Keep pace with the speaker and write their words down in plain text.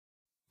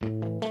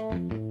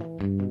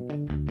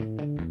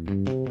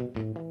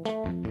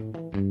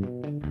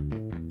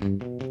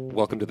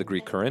Welcome to The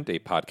Greek Current, a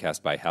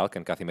podcast by Halk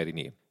and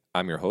Kathimerini.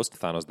 I'm your host,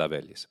 Thanos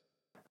Davelis.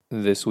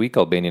 This week,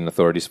 Albanian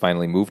authorities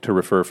finally moved to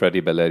refer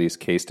Fredi Beleri's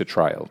case to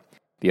trial.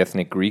 The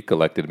ethnic Greek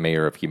elected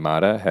mayor of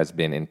Himara has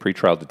been in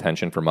pretrial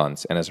detention for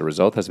months and as a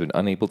result has been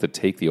unable to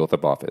take the oath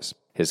of office.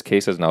 His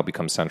case has now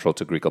become central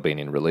to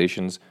Greek-Albanian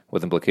relations,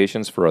 with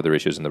implications for other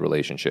issues in the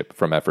relationship,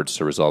 from efforts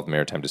to resolve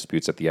maritime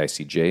disputes at the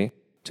ICJ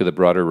to the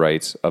broader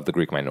rights of the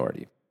Greek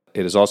minority.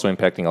 It is also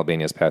impacting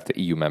Albania's path to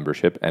EU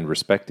membership, and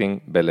respecting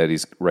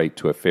Beleri's right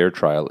to a fair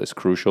trial is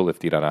crucial if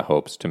Tirana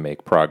hopes to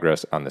make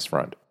progress on this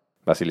front.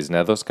 Vasilis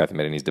Nedos,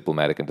 Kathimerini's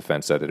diplomatic and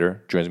defense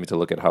editor, joins me to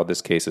look at how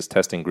this case is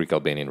testing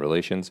Greek-Albanian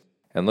relations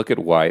and look at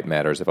why it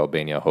matters if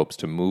Albania hopes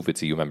to move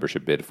its EU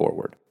membership bid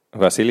forward.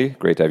 Vasili,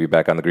 great to have you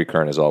back on the Greek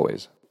Current as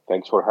always.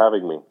 Thanks for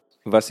having me.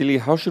 Vasili,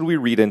 how should we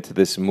read into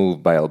this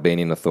move by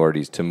Albanian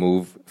authorities to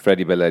move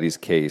Fredi Beleri's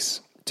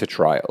case to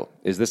trial?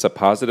 Is this a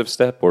positive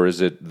step, or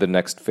is it the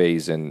next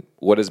phase in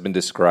what has been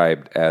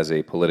described as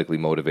a politically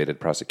motivated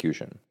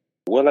prosecution?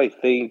 Well, I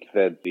think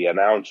that the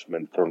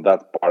announcement from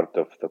that part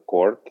of the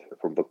court,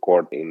 from the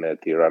court in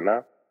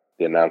Tirana,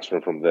 the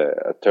announcement from the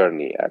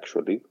attorney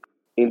actually,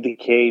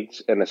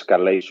 indicates an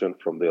escalation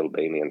from the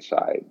Albanian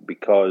side,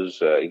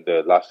 because in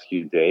the last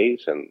few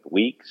days and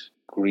weeks,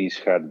 Greece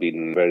had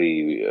been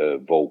very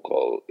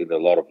vocal in a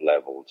lot of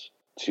levels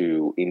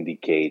to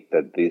indicate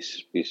that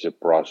this is a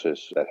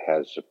process that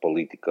has a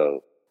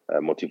political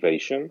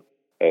motivation.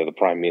 The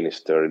Prime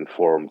Minister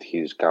informed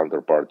his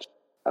counterparts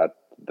at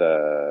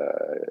the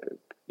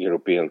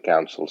European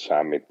Council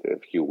summit a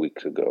few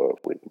weeks ago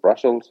in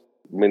Brussels.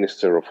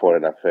 Minister of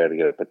Foreign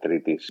Affairs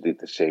Petridis did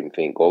the same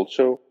thing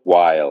also,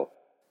 while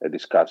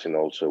discussing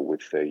also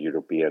with the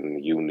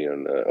European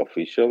Union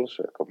officials,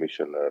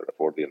 Commissioner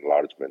for the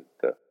Enlargement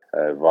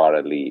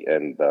Vareli,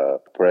 and the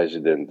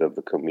President of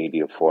the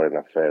Committee of Foreign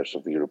Affairs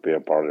of the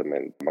European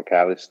Parliament,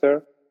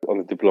 McAllister. On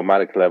the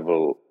diplomatic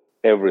level,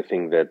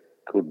 everything that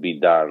could be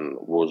done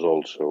was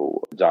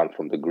also done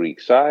from the Greek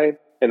side.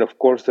 And of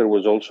course, there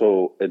was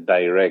also a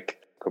direct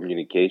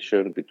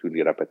communication between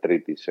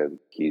Petridis and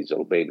his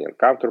Albanian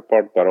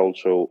counterpart, but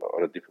also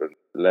on a different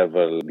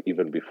level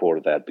even before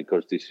that,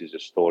 because this is a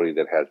story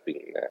that has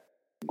been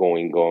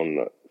going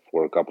on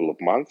for a couple of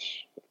months.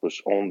 It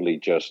was only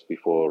just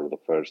before the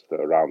first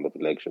round of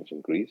elections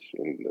in Greece,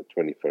 in the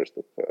 21st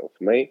of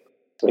May.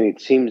 And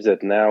it seems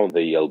that now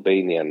the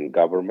Albanian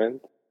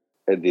government,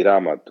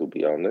 Tirana to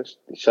be honest,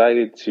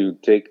 decided to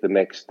take the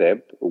next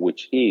step,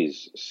 which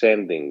is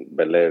sending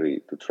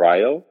Beleri to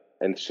trial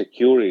and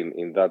securing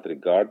in that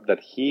regard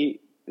that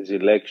his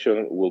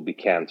election will be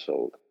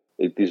cancelled.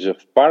 It is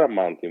of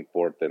paramount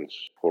importance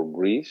for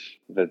Greece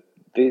that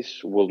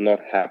this will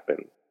not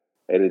happen.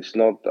 And it's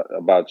not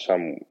about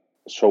some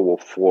show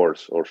of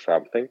force or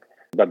something,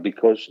 but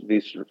because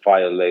this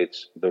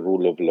violates the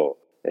rule of law.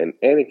 And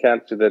any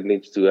country that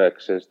needs to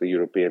access the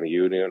European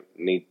Union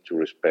needs to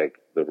respect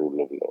the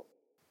rule of law.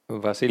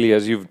 Vasili,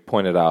 as you've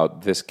pointed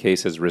out, this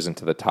case has risen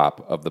to the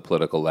top of the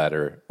political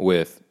ladder,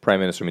 with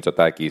Prime Minister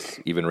Mitsotakis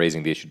even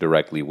raising the issue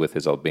directly with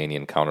his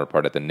Albanian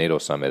counterpart at the NATO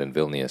summit in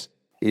Vilnius.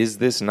 Is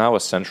this now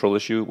a central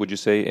issue, would you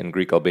say, in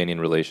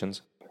Greek-Albanian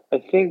relations? I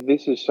think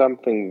this is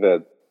something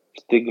that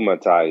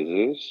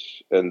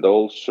stigmatizes and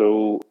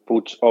also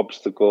puts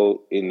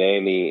obstacle in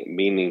any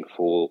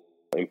meaningful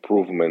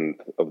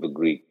improvement of the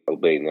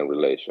Greek-Albanian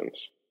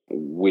relations.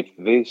 With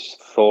this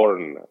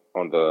thorn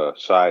on the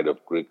side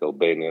of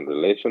Greek-Albanian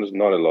relations,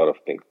 not a lot of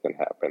things can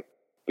happen,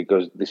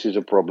 because this is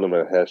a problem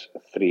that has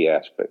three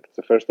aspects.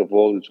 The first of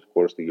all is, of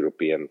course, the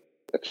European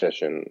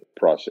accession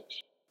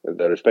process.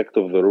 The respect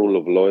of the rule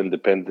of law and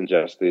independent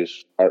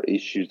justice are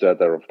issues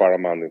that are of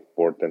paramount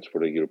importance for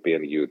the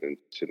European Union.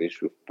 It's an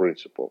issue of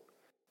principle.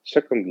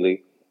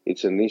 Secondly,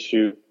 it's an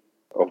issue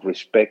of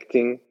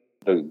respecting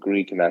the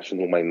Greek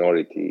national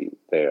minority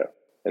there.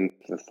 And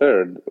the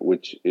third,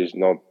 which is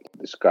not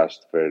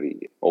discussed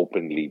very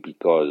openly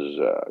because,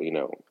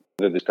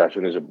 the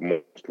discussion is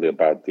mostly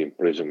about the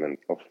imprisonment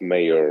of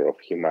Mayor of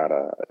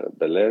Himara,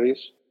 Beleris,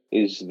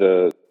 is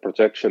the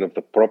protection of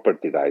the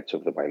property rights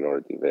of the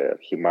minority there.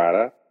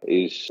 Himara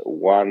is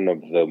one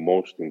of the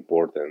most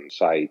important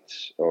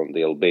sites on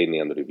the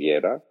Albanian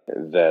Riviera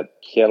that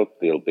help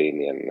the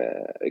Albanian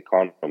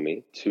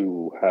economy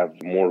to have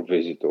more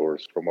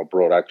visitors from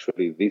abroad.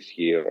 Actually, this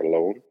year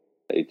alone,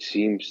 it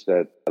seems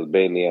that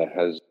Albania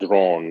has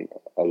drawn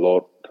a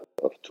lot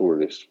of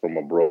tourists from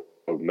abroad,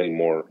 many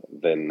more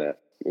than a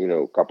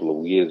couple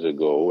of years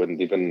ago, and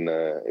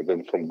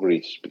even from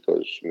Greece,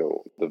 because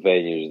the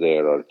venues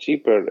there are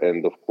cheaper,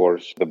 and of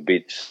course the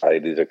beach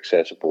side is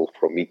accessible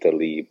from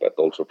Italy, but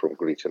also from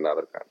Greece and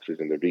other countries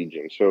in the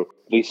region. So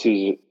this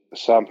is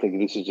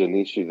an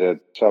issue that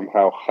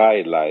somehow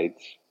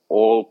highlights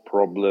all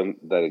problem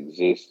that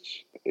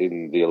exists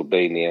in the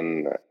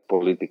Albanian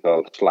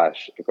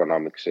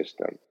political/economic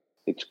system.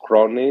 It's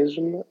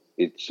cronyism,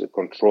 it's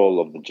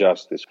control of the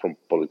justice from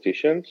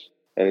politicians,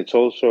 and it's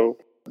also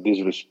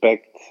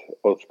disrespect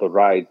of the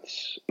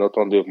rights, not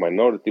only of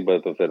minority,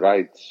 but of the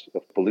rights,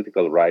 of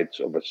political rights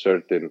of a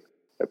certain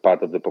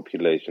part of the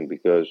population,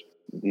 because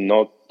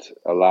not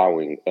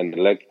allowing an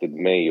elected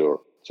mayor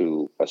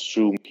to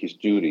assume his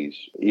duties,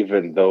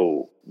 even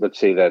though, let's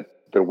say that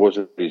there was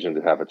a reason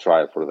to have a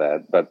trial for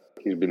that, but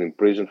he's been in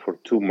prison for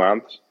 2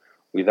 months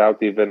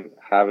without even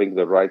having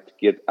the right to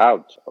get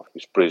out of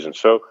his prison.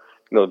 So,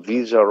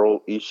 these are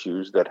all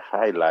issues that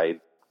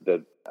highlight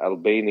that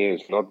Albania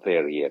is not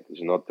there yet,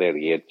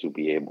 to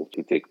be able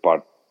to take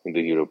part in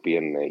the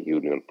European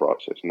Union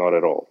process, not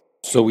at all.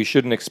 So we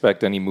shouldn't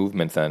expect any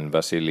movement then,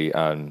 Vasily,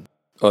 on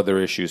other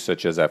issues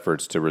such as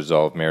efforts to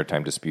resolve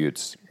maritime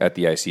disputes at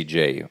the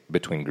ICJ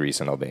between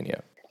Greece and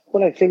Albania?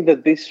 Well, I think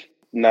that this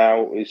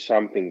now is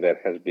something that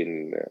has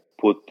been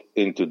put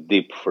into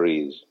deep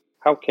freeze.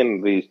 How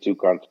can these two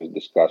countries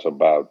discuss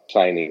about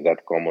signing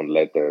that common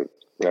letter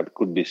that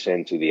could be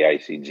sent to the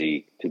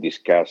ICJ to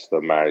discuss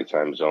the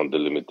maritime zone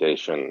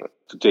delimitation,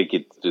 to take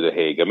it to The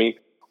Hague? I mean,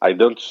 I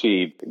don't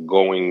see it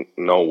going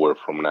nowhere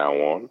from now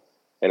on.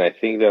 And I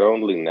think that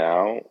only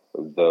now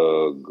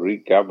the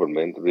Greek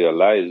government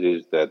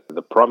realizes that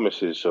the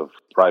promises of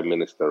Prime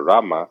Minister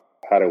Rama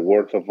had a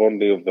worth of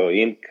only of the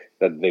ink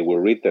that they were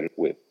written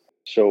with.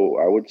 So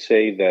I would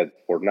say that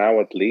for now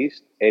at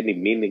least, any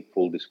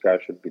meaningful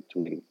discussion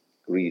between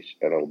Greece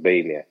and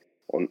Albania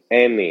on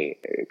any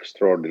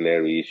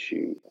extraordinary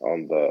issue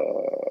on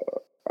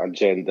the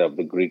agenda of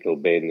the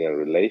Greek-Albanian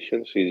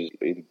relations is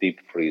in deep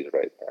freeze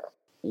right now.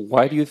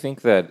 Why do you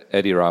think that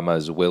Edi Rama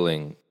is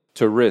willing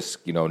to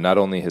risk, not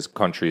only his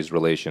country's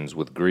relations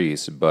with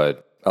Greece,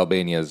 but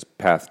Albania's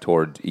path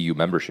toward EU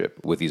membership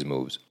with these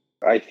moves?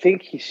 I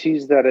think he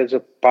sees that as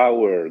a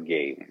power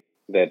game,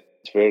 that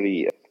it's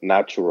very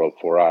natural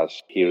for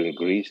us here in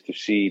Greece to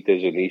see it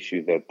as an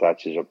issue that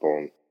touches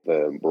upon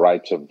the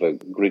rights of the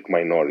Greek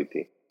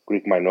minority.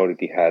 Greek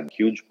minority had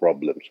huge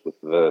problems with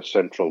the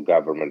central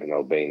government in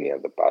Albania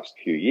the past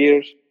few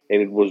years,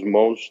 and it was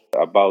most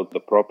about the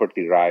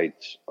property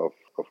rights of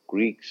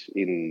Greeks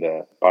in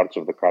the parts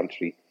of the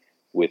country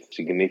with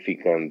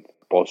significant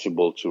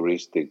possible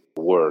touristic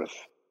worth.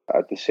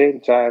 At the same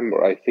time,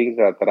 I think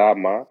that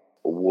Rama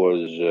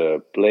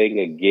was playing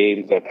a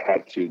game that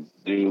had to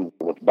do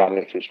with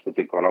balances with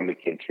economic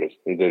interest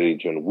in the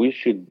region. We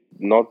should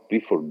not be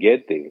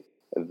forgetting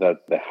that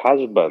the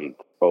husband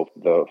of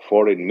the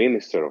foreign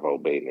minister of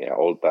Albania,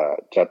 Olta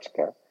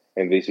Čačka,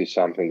 and this is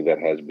something that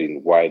has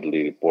been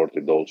widely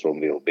reported also in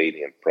the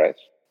Albanian press.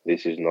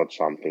 This is not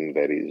something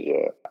that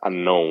is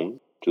unknown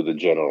to the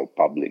general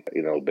public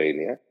in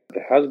Albania.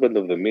 The husband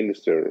of the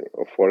Minister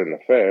of Foreign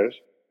Affairs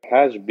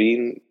has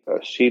been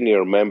a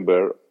senior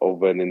member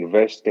of an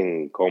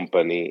investing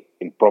company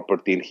in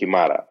property in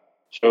Himara.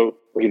 So,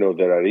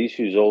 there are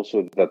issues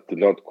also that do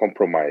not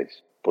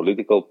compromise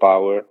political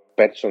power,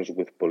 persons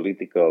with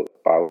political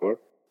power,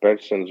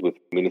 persons with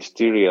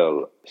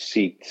ministerial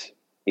seats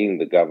in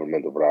the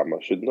government of Rama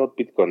should not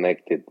be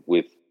connected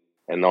with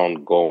an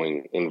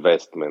ongoing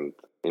investment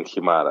in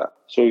Himara.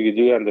 So you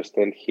do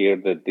understand here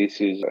that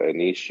this is an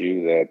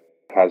issue that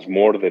has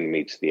more than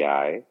meets the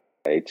eye.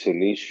 It's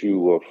an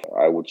issue of,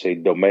 I would say,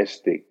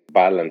 domestic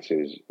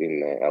balances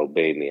in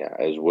Albania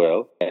as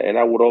well. And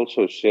I would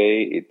also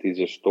say it is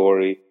a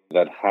story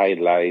that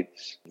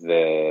highlights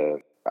the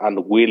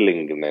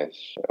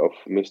unwillingness of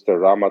Mr.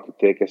 Rama to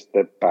take a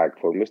step back.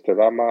 For Mr.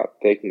 Rama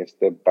taking a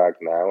step back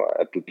now,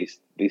 at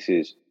least this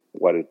is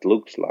what it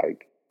looks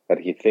like, that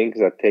he thinks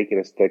that taking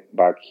a step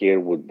back here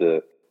would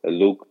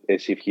look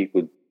as if he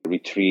could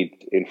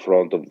retreat in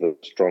front of the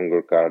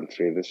stronger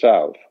country in the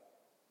south.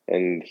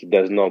 And he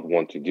does not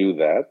want to do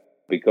that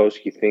because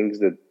he thinks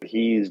that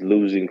he is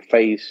losing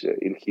face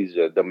in his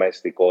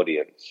domestic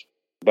audience.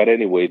 But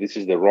anyway, this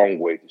is the wrong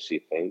way to see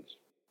things.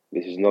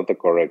 This is not the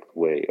correct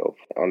way of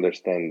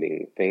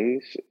understanding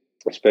things,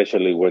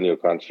 especially when your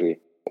country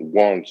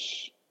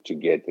wants to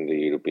get in the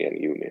European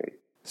Union.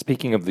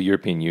 Speaking of the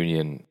European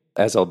Union,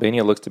 as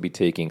Albania looks to be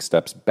taking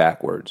steps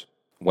backwards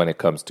when it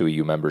comes to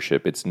EU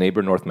membership, its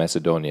neighbor North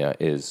Macedonia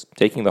is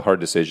taking the hard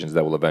decisions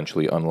that will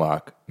eventually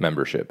unlock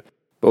membership.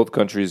 Both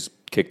countries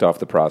kicked off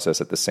the process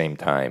at the same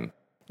time.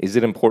 Is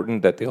it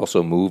important that they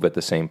also move at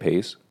the same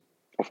pace?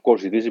 Of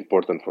course, it is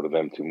important for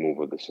them to move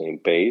at the same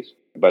pace,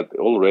 but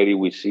already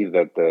we see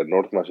that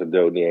North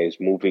Macedonia is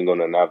moving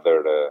on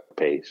another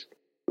pace.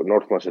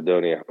 North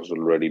Macedonia has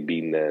already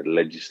been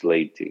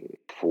legislating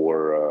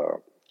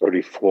for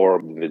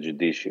reform in the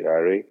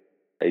judiciary.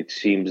 It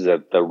seems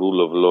that the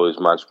rule of law is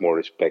much more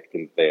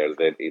respected there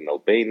than in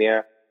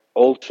Albania.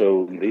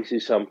 Also, this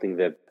is something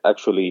that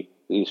actually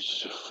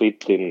is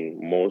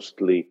fitting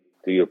mostly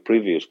to your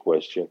previous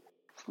question.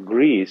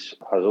 Greece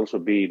has also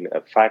been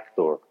a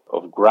factor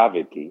of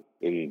gravity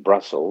in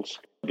Brussels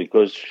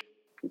because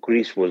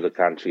Greece was the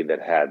country that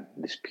had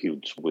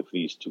disputes with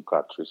these two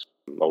countries,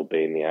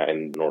 Albania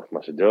and North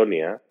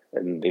Macedonia.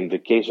 And in the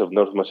case of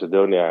North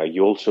Macedonia,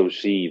 you also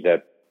see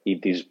that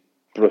it is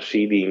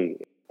proceeding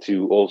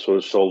to also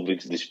solve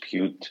its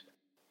dispute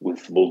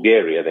with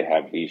Bulgaria. They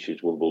have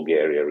issues with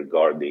Bulgaria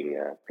regarding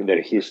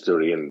their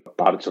history and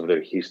parts of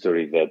their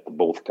history that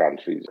both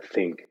countries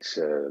think is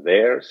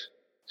theirs.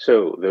 So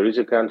there is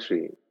a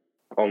country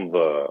on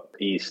the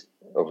east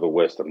of the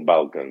Western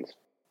Balkans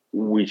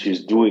which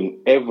is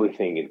doing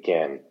everything it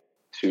can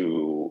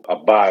to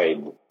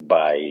abide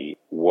by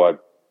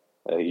what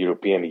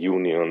European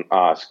Union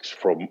asks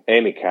from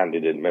any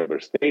candidate member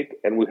state,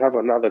 and we have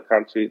another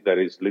country that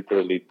is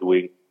literally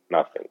doing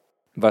nothing.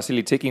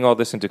 Vasily, taking all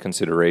this into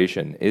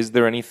consideration, is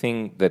there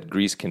anything that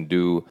Greece can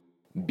do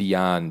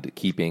beyond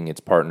keeping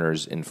its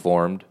partners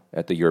informed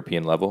at the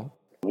European level?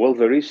 Well,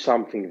 there is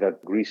something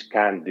that Greece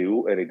can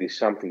do, and it is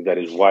something that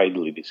is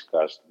widely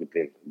discussed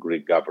within the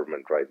Greek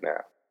government right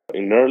now.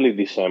 In early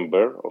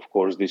December, of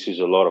course, this is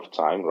a lot of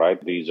time,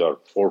 right? These are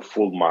 4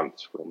 full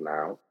months from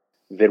now.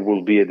 There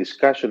will be a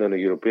discussion on a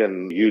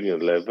European Union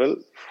level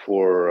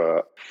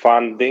for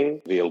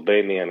funding the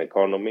Albanian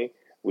economy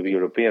with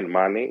European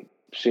money,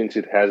 since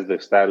it has the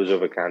status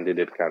of a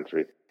candidate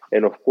country.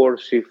 And of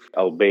course, if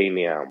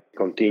Albania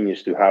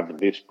continues to have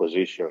this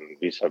position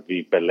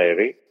vis-à-vis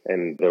Beleri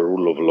and the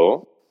rule of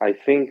law, I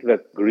think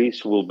that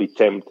Greece will be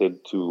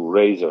tempted to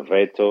raise a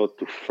veto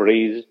to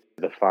freeze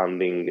the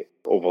funding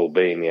of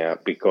Albania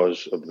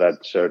because of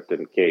that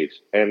certain case.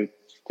 And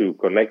to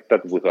connect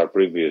that with our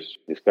previous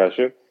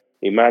discussion,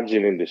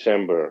 imagine in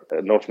December,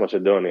 North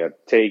Macedonia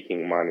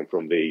taking money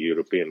from the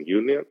European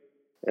Union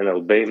and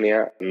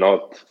Albania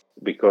not,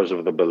 because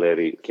of the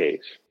Beleri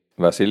case.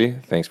 Vasily,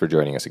 thanks for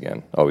joining us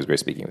again. Always great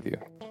speaking with you.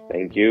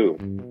 Thank you.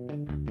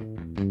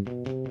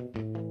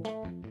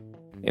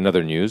 In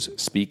other news,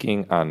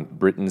 speaking on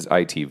Britain's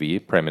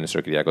ITV, Prime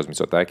Minister Kyriakos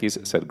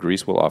Mitsotakis said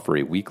Greece will offer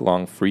a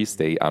week-long free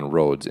stay on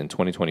roads in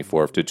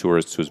 2024 to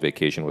tourists whose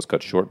vacation was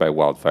cut short by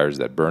wildfires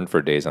that burned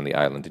for days on the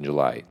island in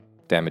July,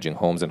 damaging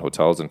homes and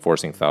hotels and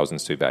forcing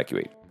thousands to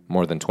evacuate.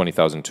 More than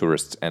 20,000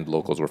 tourists and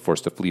locals were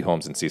forced to flee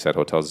homes and seaside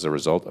hotels as a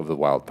result of the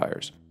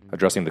wildfires.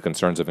 Addressing the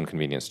concerns of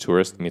inconvenienced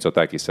tourists,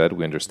 Mitsotakis said,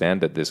 "We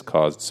understand that this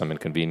caused some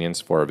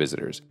inconvenience for our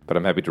visitors, but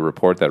I'm happy to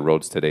report that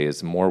Rhodes today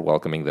is more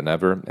welcoming than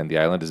ever and the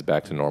island is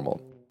back to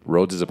normal.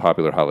 Rhodes is a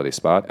popular holiday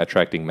spot,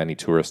 attracting many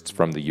tourists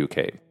from the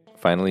UK."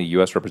 Finally,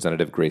 U.S.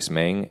 Representative Grace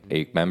Meng,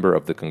 a member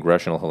of the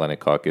Congressional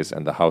Hellenic Caucus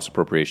and the House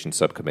Appropriations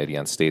Subcommittee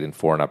on State and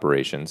Foreign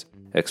Operations,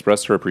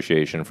 expressed her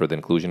appreciation for the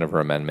inclusion of her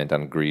amendment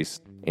on Greece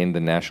in the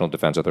National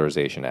Defense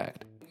Authorization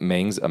Act.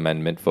 Meng's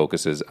amendment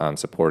focuses on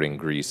supporting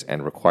Greece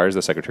and requires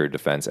the Secretary of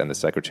Defense and the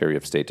Secretary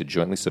of State to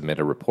jointly submit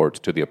a report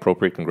to the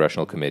appropriate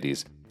congressional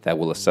committees that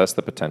will assess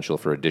the potential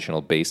for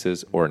additional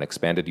bases or an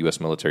expanded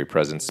U.S. military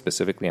presence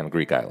specifically on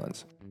Greek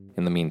islands.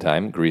 In the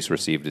meantime, Greece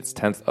received its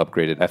 10th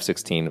upgraded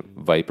F-16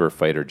 Viper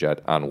fighter jet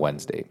on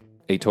Wednesday.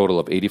 A total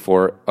of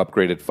 84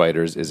 upgraded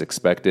fighters is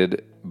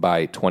expected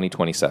by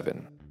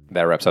 2027.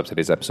 That wraps up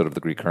today's episode of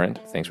The Greek Current.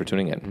 Thanks for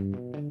tuning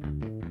in.